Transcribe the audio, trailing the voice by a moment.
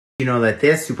You know that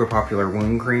this super popular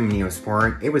wound cream,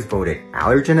 Neosporin, it was voted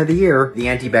Allergen of the Year. The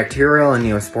antibacterial in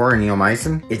Neosporin,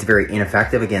 neomycin, it's very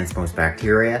ineffective against most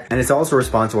bacteria, and it's also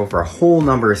responsible for a whole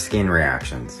number of skin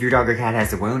reactions. If your dog or cat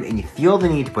has a wound and you feel the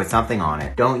need to put something on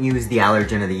it, don't use the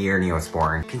Allergen of the Year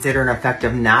Neosporin. Consider an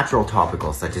effective natural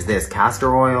topical such as this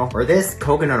castor oil or this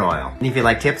coconut oil. And if you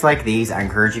like tips like these, I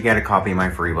encourage you to get a copy of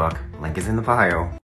my free book. Link is in the bio.